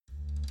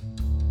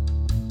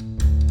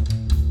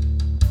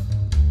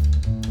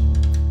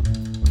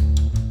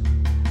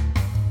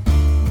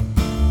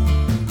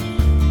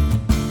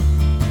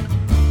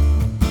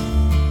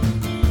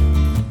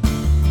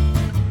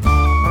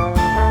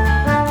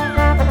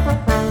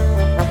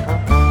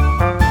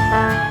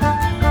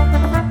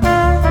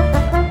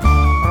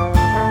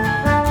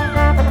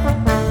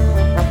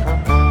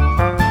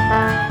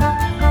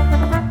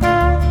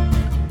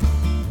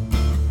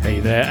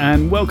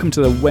welcome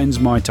to the When's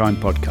My Time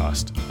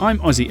podcast. I'm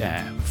Aussie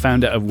Air,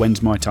 founder of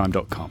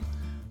whensmytime.com,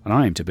 and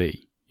I aim to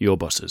be your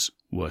boss's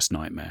worst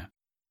nightmare.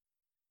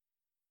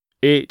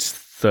 It's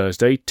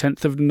Thursday,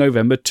 10th of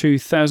November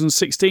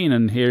 2016,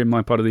 and here in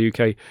my part of the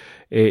UK,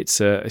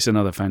 it's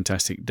another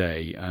fantastic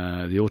day.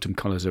 The autumn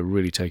colours are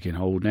really taking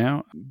hold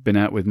now. Been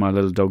out with my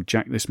little dog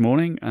Jack this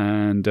morning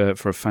and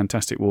for a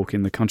fantastic walk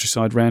in the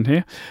countryside round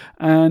here.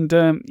 And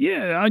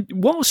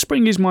while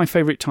spring is my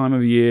favourite time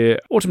of year,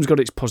 autumn's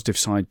got its positive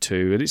side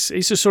too. And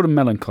it's a sort of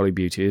melancholy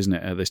beauty, isn't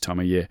it, at this time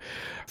of year?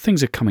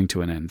 Things are coming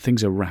to an end.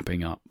 Things are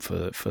wrapping up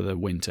for the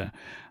winter.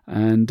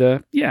 And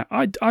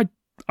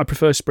I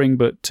prefer spring,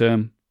 but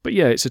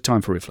yeah, it's a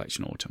time for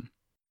reflection, autumn.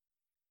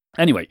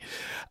 Anyway,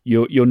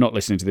 you're not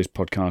listening to this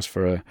podcast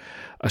for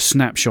a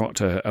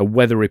snapshot, a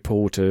weather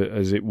report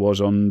as it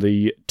was on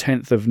the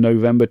 10th of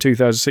November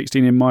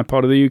 2016 in my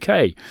part of the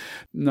UK.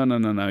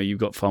 No. You've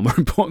got far more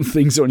important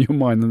things on your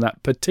mind than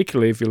that,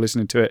 particularly if you're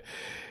listening to it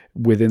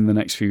within the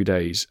next few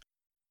days.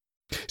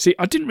 See,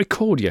 I didn't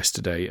record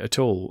yesterday at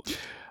all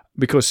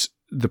because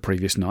the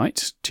previous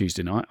night,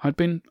 Tuesday night, I'd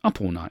been up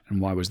all night. And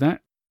why was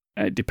that?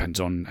 It depends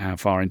on how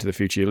far into the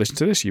future you listen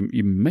to this.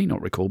 You may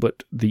not recall,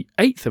 but the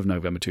 8th of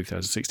November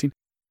 2016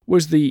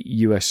 was the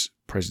US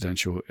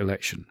presidential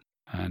election.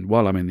 And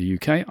while I'm in the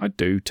UK, I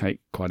do take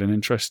quite an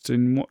interest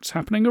in what's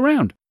happening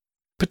around,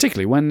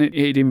 particularly when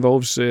it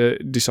involves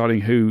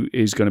deciding who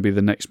is going to be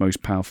the next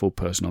most powerful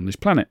person on this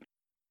planet.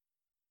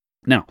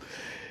 Now,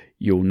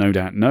 you'll no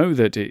doubt know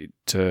that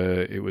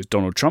it was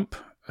Donald Trump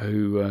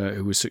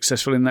who was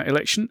successful in that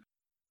election.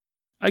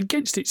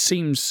 Against, it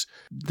seems,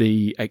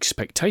 the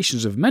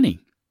expectations of many.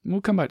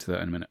 We'll come back to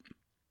that in a minute.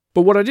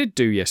 But what I did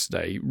do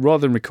yesterday,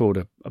 rather than record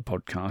a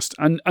podcast,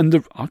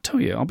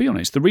 I'll be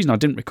honest, the reason I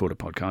didn't record a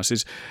podcast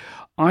is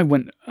I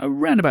went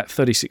around about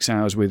 36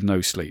 hours with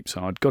no sleep.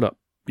 So I'd got up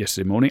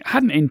yesterday morning,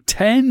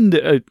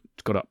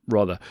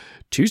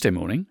 Tuesday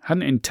morning,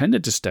 hadn't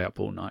intended to stay up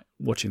all night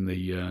watching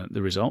the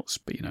results,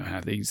 but you know how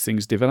these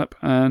things develop,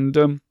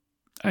 and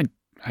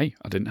Hey,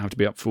 I didn't have to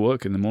be up for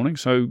work in the morning,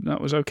 so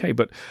that was okay.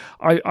 But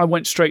I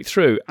went straight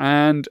through,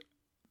 and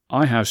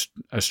I have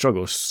a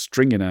struggle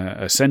stringing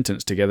a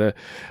sentence together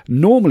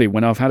normally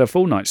when I've had a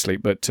full night's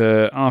sleep. But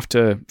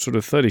after sort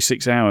of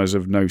 36 hours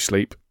of no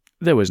sleep,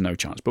 there was no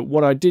chance. But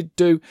what I did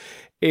do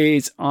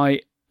is I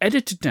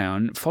edited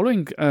down,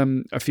 following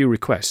a few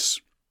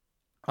requests,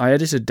 I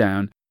edited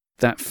down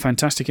that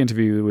fantastic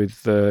interview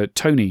with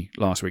Tony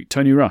last week,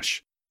 Tony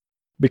Rush,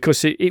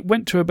 because it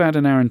went to about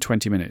an hour and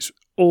 20 minutes.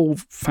 All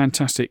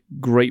fantastic,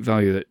 great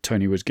value that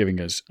Tony was giving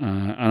us.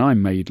 And I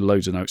made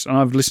loads of notes. And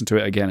I've listened to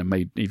it again and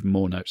made even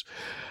more notes.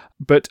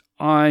 But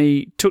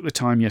I took the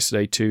time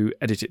yesterday to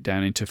edit it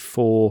down into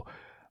 4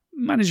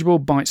 manageable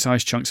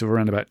bite-sized chunks of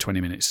around about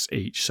 20 minutes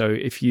each. So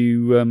if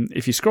you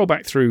scroll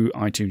back through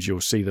iTunes, you'll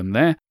see them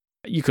there.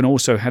 You can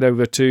also head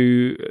over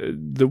to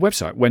the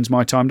website,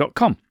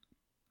 whensmytime.com.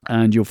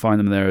 And you'll find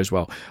them there as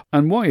well.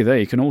 And while you're there,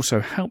 you can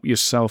also help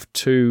yourself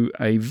to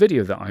a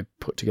video that I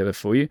put together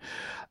for you.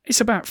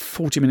 It's about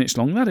 40 minutes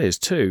long, that is,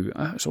 too.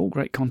 It's all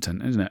great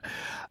content, isn't it?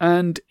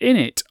 And in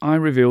it, I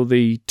reveal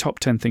the top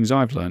 10 things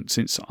I've learned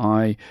since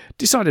I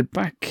decided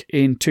back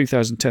in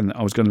 2010 that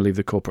I was going to leave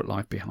the corporate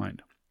life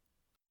behind.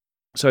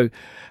 So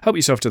help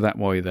yourself to that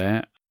while you're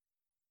there.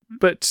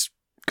 But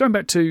going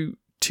back to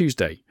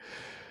Tuesday,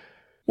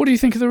 what do you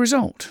think of the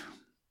result?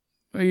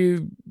 Are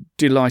you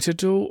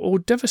delighted or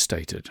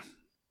devastated?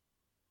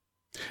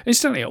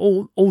 Incidentally,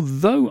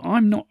 although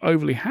I'm not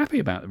overly happy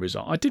about the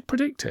result, I did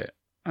predict it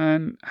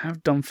and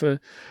have done for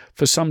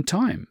some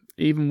time.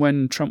 Even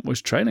when Trump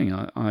was trailing,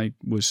 I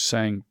was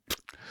saying,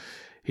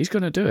 he's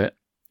going to do it.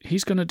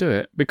 He's going to do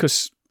it.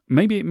 Because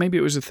maybe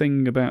it was a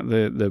thing about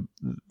the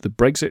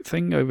Brexit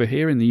thing over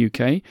here in the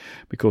UK,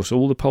 because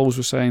all the polls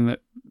were saying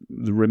that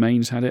the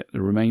Remains had it,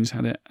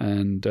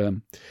 and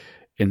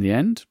in the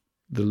end,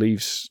 the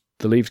Leaves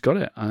got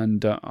it,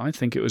 and I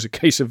think it was a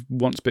case of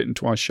once bitten,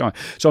 twice shy.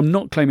 So I'm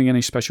not claiming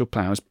any special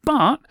powers,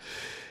 but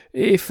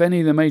if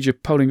any of the major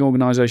polling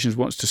organisations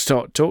wants to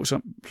start talks,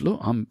 look,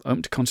 I'm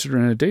open to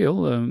considering a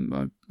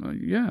deal.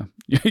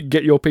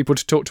 Get your people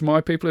to talk to my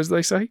people, as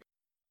they say.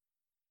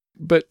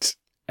 But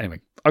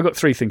anyway, I've got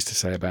 3 things to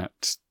say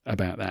about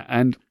that,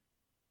 and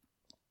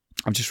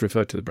I've just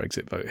referred to the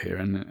Brexit vote here,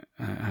 and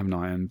haven't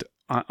I? And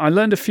I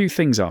learned a few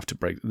things after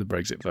the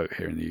Brexit vote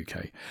here in the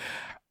UK.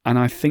 And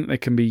I think they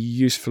can be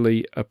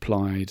usefully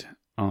applied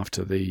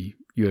after the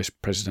US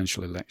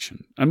presidential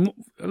election. And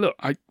look,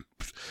 I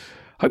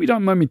hope you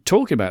don't mind me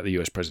talking about the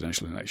US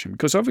presidential election,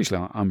 because obviously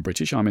I'm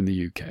British, I'm in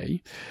the UK.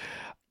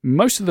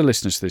 Most of the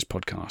listeners to this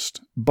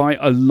podcast, by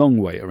a long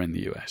way, are in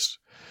the US.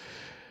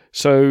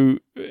 So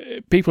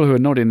people who are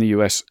not in the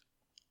US,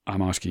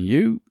 I'm asking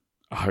you,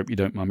 I hope you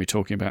don't mind me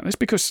talking about this,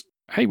 because,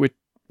 hey,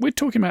 we're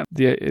talking about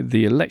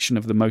the election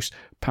of the most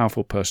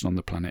powerful person on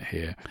the planet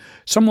here.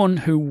 Someone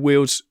who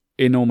wields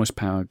enormous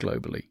power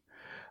globally.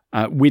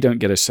 We don't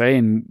get a say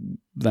in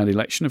that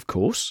election, of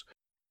course.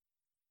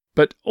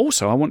 But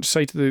also, I want to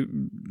say to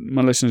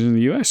my listeners in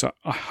the US,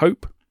 I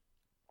hope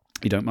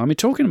you don't mind me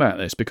talking about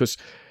this, because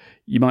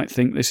you might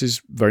think this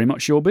is very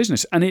much your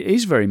business, and it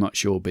is very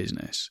much your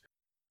business.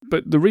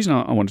 But the reason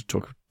I want to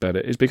talk about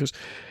it is because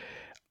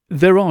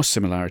there are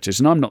similarities,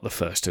 and I'm not the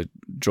first to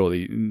draw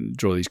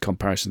these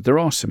comparisons. There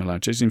are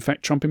similarities. In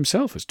fact, Trump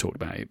himself has talked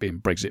about it being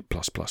Brexit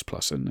plus,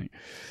 hasn't he?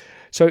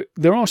 So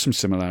there are some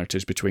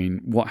similarities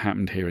between what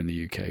happened here in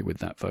the UK with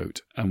that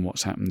vote and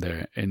what's happened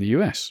there in the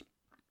US.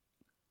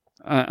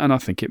 And I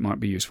think it might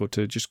be useful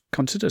to just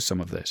consider some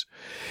of this.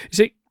 You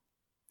see,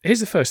 here's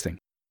the first thing.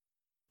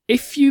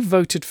 If you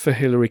voted for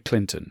Hillary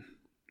Clinton,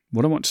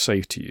 what I want to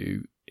say to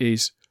you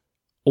is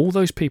all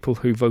those people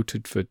who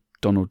voted for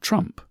Donald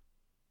Trump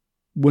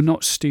were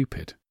not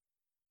stupid.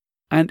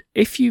 And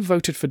if you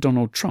voted for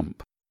Donald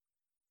Trump,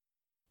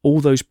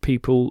 all those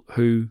people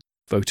who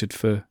voted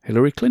for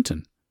Hillary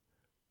Clinton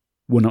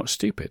were not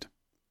stupid.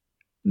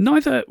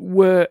 Neither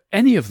were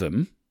any of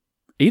them,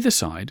 either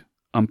side,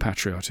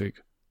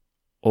 unpatriotic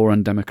or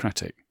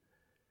undemocratic.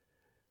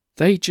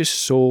 They just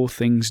saw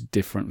things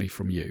differently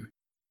from you.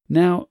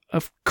 Now,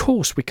 of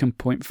course, we can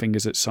point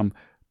fingers at some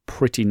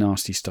pretty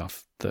nasty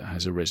stuff that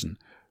has arisen,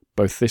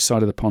 both this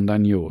side of the pond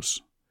and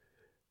yours,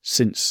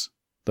 since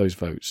those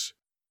votes.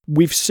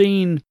 We've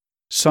seen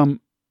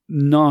some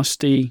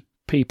nasty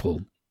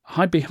people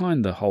hide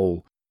behind the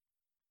whole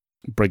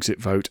Brexit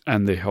vote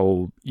and the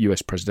whole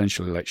US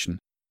presidential election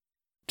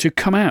to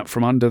come out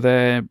from under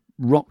their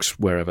rocks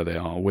wherever they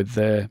are with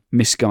their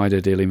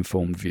misguided,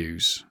 ill-informed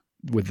views,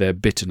 with their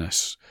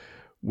bitterness,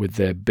 with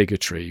their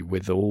bigotry,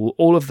 with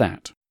all of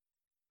that.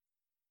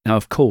 Now,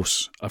 of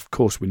course,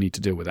 we need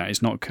to deal with that.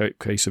 It's not a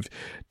case of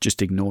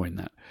just ignoring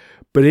that.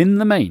 But in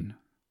the main,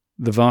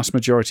 the vast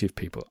majority of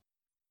people,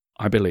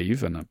 I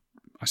believe, and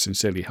I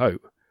sincerely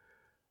hope,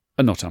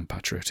 are not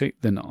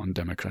unpatriotic, they're not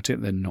undemocratic,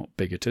 they're not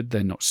bigoted,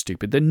 they're not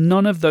stupid. They're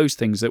none of those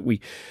things that we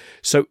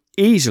so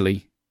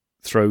easily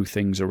throw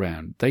things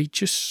around. They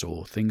just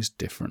saw things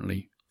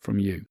differently from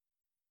you.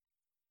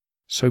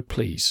 So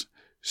please,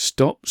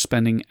 stop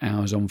spending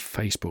hours on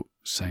Facebook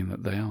saying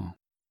that they are.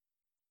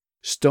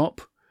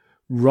 Stop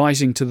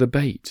rising to the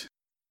bait.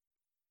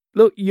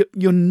 Look,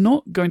 you're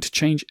not going to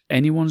change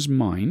anyone's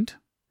mind,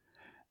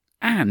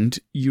 and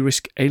you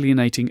risk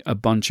alienating a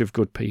bunch of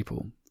good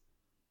people.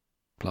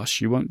 Plus,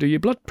 you won't do your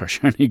blood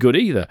pressure any good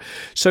either.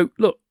 So,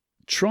 look,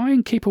 try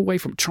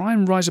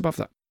and rise above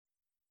that.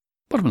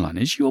 Bottom line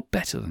is, you're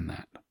better than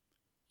that.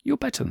 You're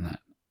better than that.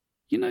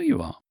 You know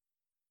you are.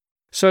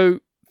 So,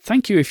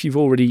 thank you if you've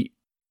already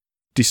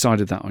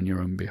decided that on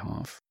your own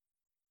behalf.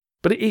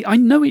 But I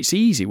know it's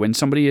easy when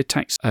somebody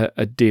attacks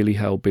a dearly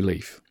held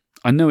belief.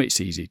 I know it's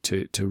easy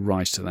to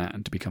rise to that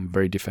and to become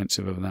very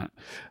defensive of that,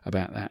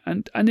 about that,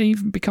 and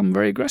even become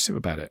very aggressive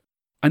about it.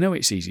 I know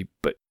it's easy,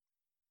 but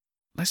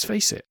let's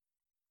face it,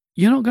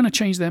 you're not going to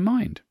change their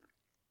mind.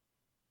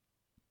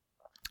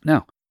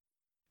 Now,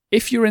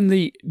 if you're in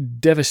the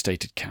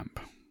devastated camp,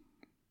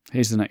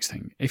 here's the next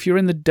thing. If you're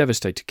in the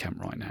devastated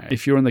camp right now,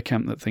 if you're in the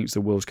camp that thinks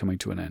the world's coming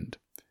to an end,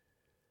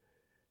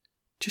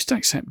 just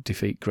accept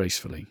defeat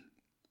gracefully.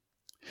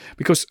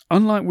 Because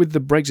unlike with the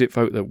Brexit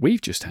vote that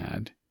we've just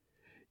had,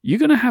 you're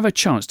going to have a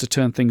chance to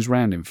turn things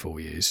round in 4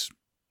 years.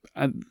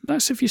 And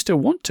that's if you still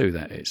want to,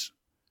 that is.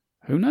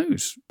 Who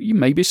knows? You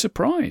may be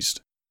surprised.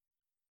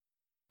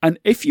 And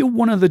if you're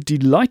one of the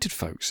delighted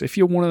folks, if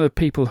you're one of the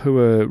people who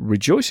are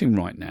rejoicing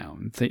right now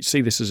and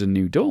see this as a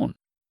new dawn,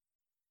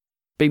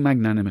 be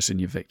magnanimous in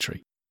your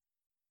victory.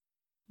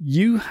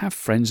 You have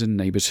friends and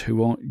neighbours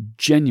who are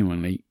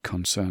genuinely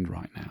concerned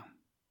right now.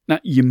 Now,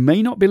 you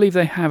may not believe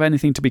they have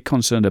anything to be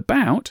concerned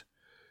about,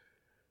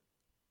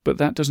 but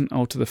that doesn't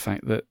alter the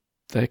fact that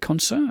they're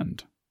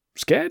concerned,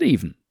 scared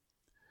even.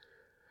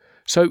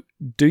 So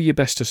do your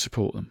best to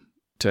support them,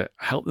 to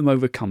help them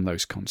overcome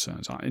those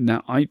concerns.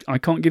 Now, I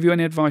can't give you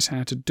any advice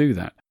how to do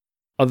that,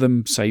 other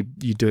than say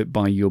you do it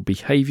by your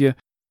behaviour,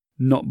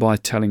 not by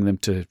telling them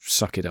to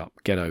suck it up,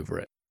 get over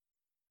it.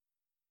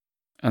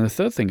 And the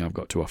third thing I've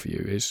got to offer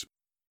you is,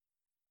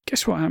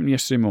 guess what happened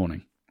yesterday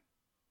morning?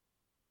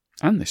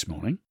 And this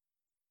morning.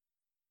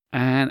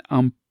 And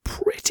I'm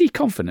pretty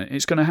confident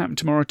it's going to happen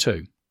tomorrow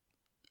too.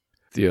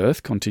 The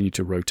Earth continued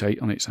to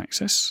rotate on its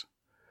axis,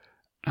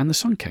 and the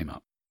sun came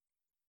up.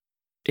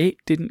 It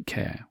didn't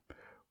care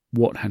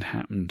what had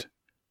happened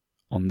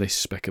on this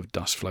speck of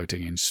dust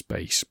floating in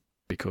space,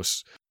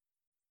 because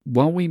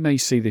while we may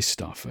see this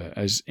stuff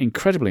as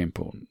incredibly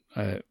important,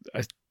 a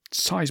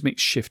seismic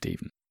shift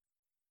even,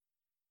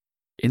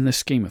 in the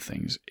scheme of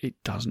things, it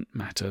doesn't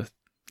matter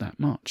that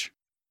much.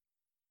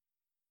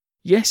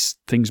 Yes,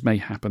 things may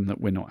happen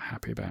that we're not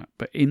happy about,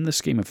 but in the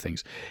scheme of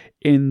things,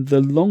 in the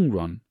long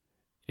run,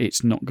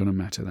 it's not going to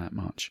matter that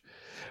much.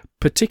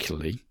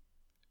 Particularly,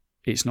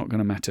 it's not going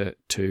to matter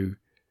to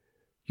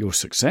your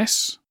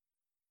success.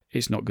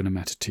 It's not going to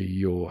matter to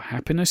your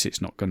happiness.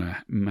 It's not going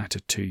to matter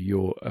to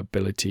your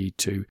ability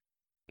to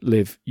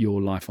live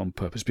your life on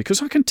purpose.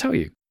 Because I can tell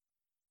you,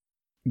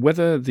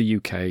 whether the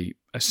UK,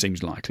 as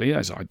seems likely,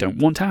 as I don't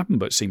want to happen,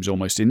 but seems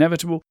almost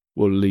inevitable,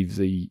 will leave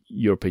the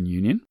European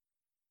Union,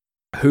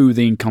 who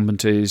the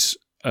incumbent is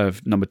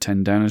of number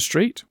 10 Downing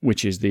Street,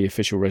 which is the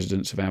official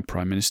residence of our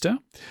Prime Minister,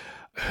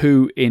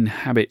 who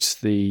inhabits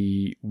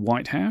the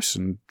White House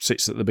and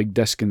sits at the big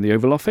desk in the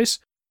Oval Office.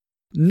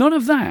 None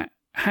of that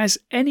has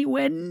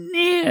anywhere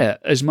near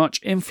as much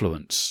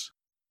influence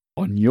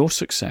on your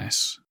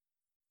success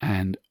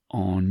and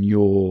on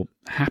your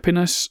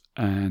happiness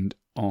and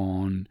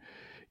on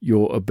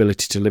your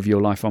ability to live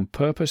your life on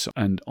purpose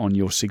and on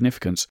your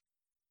significance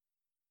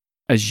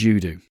as you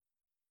do.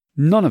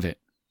 None of it.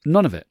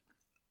 None of it.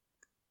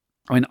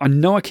 I mean, I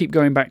know I keep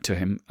going back to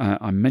him.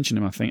 I mentioned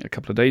him, I think, a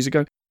couple of days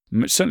ago.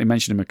 Certainly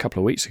mentioned him a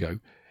couple of weeks ago.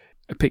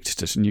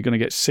 Epictetus, and you're going to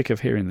get sick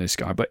of hearing this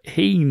guy, but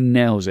he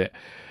nails it.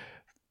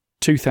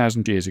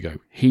 2,000 years ago,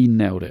 he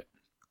nailed it.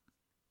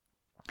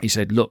 He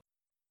said, look,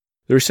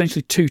 there are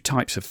essentially two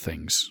types of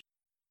things.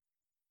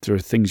 There are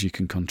things you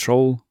can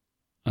control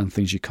and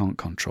things you can't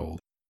control.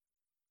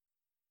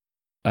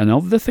 And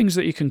of the things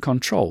that you can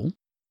control,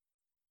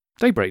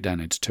 they break down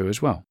into two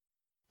as well.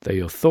 They're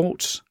your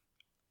thoughts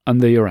and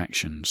they're your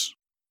actions.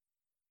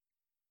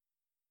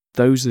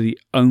 Those are the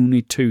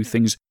only two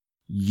things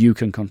you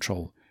can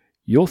control.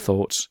 Your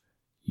thoughts,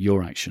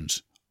 your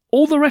actions.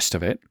 All the rest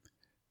of it,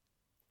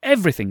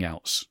 everything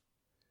else,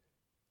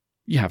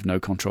 you have no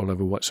control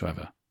over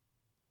whatsoever.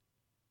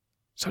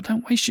 So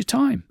don't waste your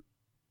time.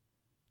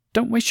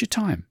 Don't waste your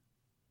time.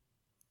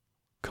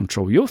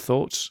 Control your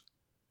thoughts,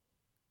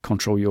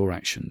 control your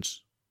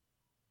actions.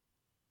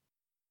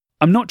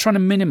 I'm not trying to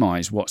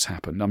minimise what's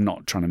happened. I'm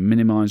not trying to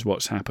minimise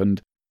what's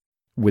happened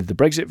with the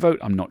Brexit vote.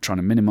 I'm not trying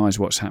to minimise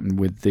what's happened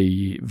with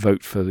the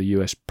vote for the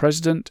US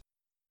president.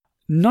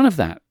 None of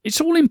that. It's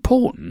all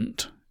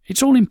important.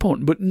 It's all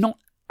important, but not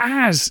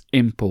as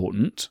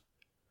important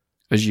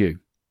as you.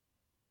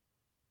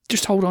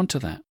 Just hold on to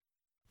that.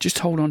 Just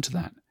hold on to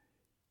that.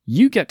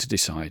 You get to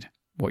decide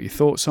what your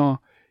thoughts are.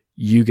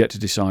 You get to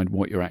decide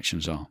what your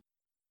actions are.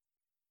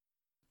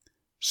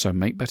 So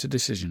make better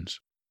decisions.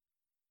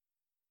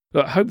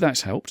 Look, I hope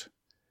that's helped.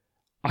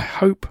 I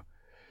hope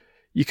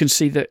you can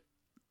see that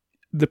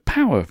the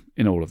power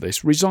in all of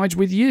this resides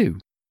with you.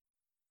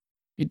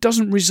 It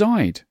doesn't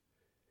reside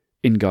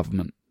in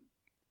government.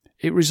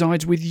 It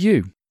resides with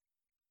you.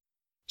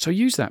 So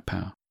use that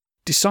power.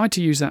 Decide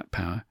to use that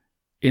power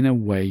in a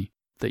way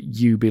that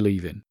you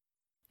believe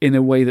in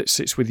a way that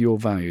sits with your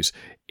values,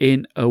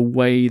 in a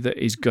way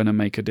that is going to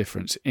make a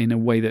difference, in a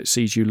way that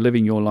sees you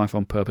living your life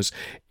on purpose,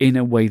 in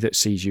a way that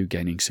sees you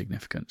gaining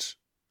significance.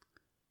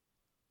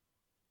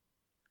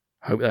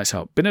 Hope that's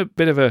helped. Been a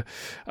bit of a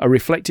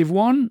reflective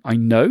one, I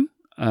know,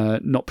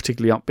 not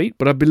particularly upbeat,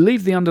 but I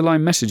believe the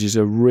underlying message is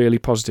a really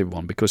positive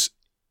one because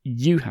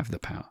you have the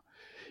power.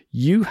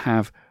 You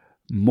have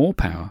more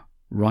power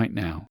right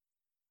now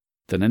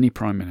than any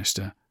Prime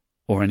Minister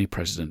or any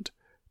President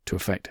to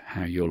affect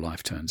how your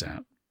life turns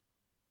out.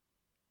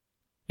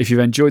 If you've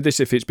enjoyed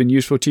this, if it's been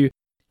useful to you,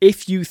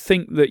 if you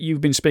think that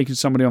you've been speaking to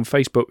somebody on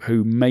Facebook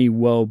who may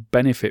well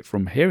benefit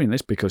from hearing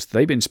this because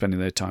they've been spending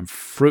their time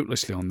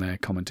fruitlessly on there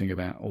commenting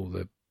about all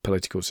the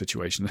political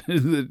situation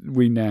that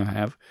we now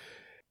have,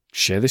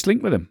 share this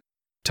link with them.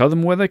 Tell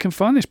them where they can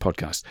find this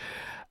podcast.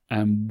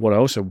 And what I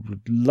also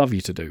would love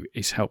you to do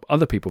is help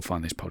other people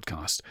find this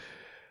podcast.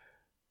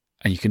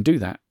 And you can do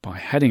that by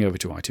heading over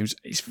to iTunes.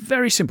 It's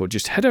very simple.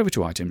 Just head over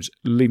to iTunes,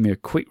 leave me a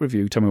quick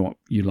review, tell me what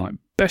you like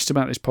best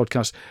about this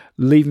podcast,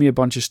 leave me a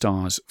bunch of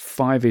stars.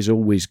 5 is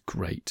always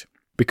great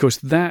because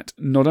that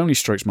not only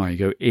strokes my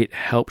ego, it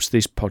helps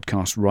this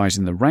podcast rise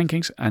in the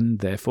rankings and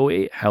therefore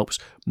it helps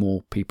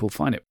more people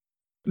find it.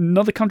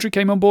 Another country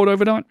came on board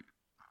overnight.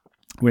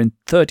 We're in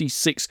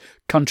 36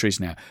 countries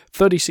now.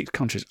 36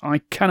 countries. I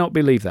cannot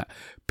believe that.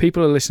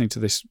 People are listening to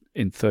this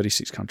in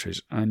 36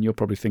 countries and you're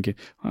probably thinking,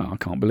 oh, I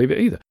can't believe it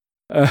either.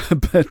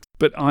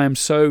 But I am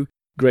so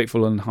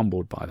grateful and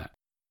humbled by that.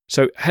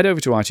 So head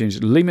over to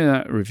iTunes, leave me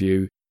that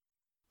review,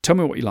 tell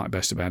me what you like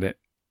best about it,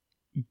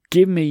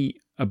 give me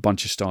a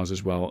bunch of stars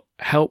as well,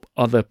 help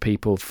other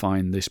people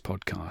find this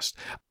podcast.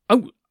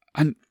 Oh,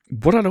 and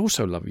what I'd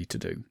also love you to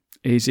do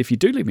is if you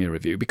do leave me a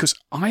review, because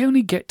I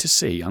only get to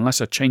see,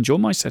 unless I change all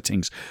my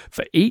settings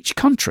for each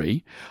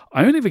country,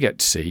 I only ever get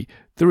to see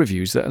the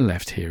reviews that are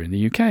left here in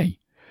the UK.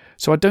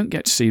 So I don't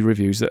get to see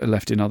reviews that are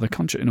left in other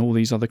countries, in all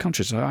these other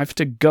countries. So I have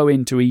to go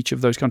into each of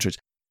those countries.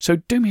 So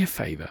do me a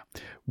favour.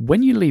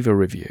 When you leave a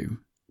review,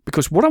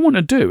 because what I want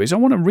to do is I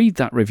want to read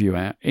that review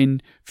out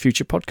in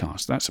future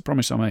podcasts. That's a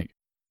promise I make.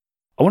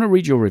 I want to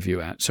read your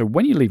review out. So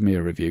when you leave me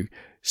a review,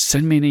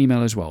 send me an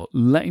email as well,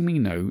 letting me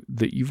know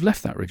that you've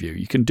left that review.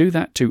 You can do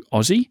that to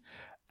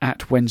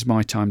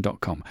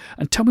Aussie@whensmytime.com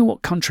and tell me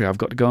what country I've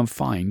got to go and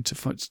find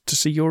to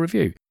see your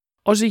review.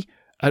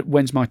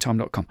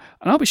 Aussie@whensmytime.com.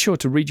 And I'll be sure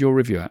to read your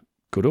review out,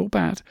 good or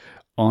bad,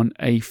 on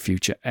a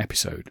future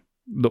episode.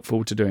 Look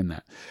forward to doing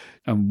that.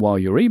 And while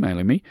you're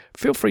emailing me,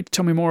 feel free to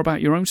tell me more about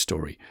your own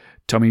story.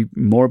 Tell me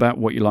more about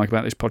what you like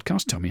about this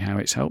podcast. Tell me how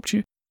it's helped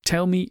you.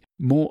 Tell me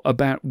more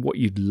about what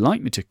you'd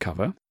like me to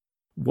cover,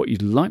 what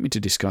you'd like me to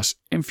discuss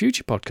in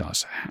future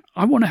podcasts.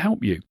 I want to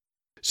help you.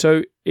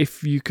 So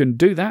if you can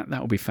do that,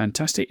 that will be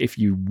fantastic. If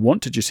you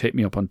want to just hit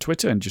me up on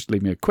Twitter and just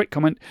leave me a quick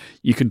comment,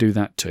 you can do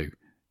that too.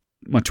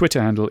 My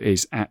Twitter handle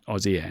is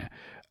 @AussieAir.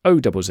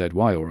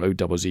 O-Z-Z-Y or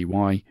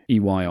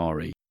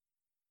O-Z-Z-Y-E-Y-R-E.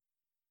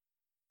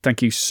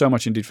 Thank you so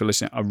much indeed for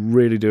listening. I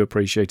really do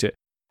appreciate it.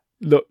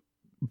 Look,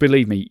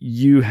 believe me,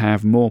 you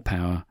have more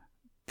power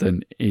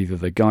than either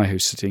the guy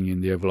who's sitting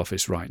in the Oval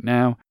Office right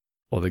now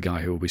or the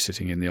guy who will be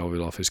sitting in the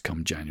Oval Office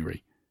come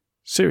January.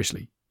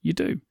 Seriously, you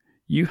do.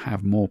 You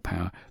have more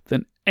power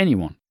than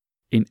anyone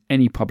in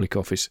any public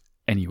office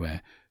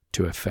anywhere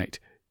to affect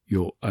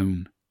your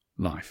own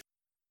life.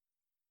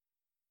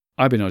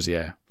 I've been Ozzy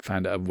Air,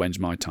 founder of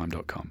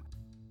whensmytime.com,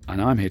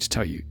 and I'm here to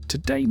tell you,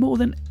 today more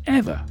than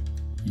ever,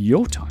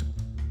 your time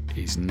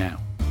is now.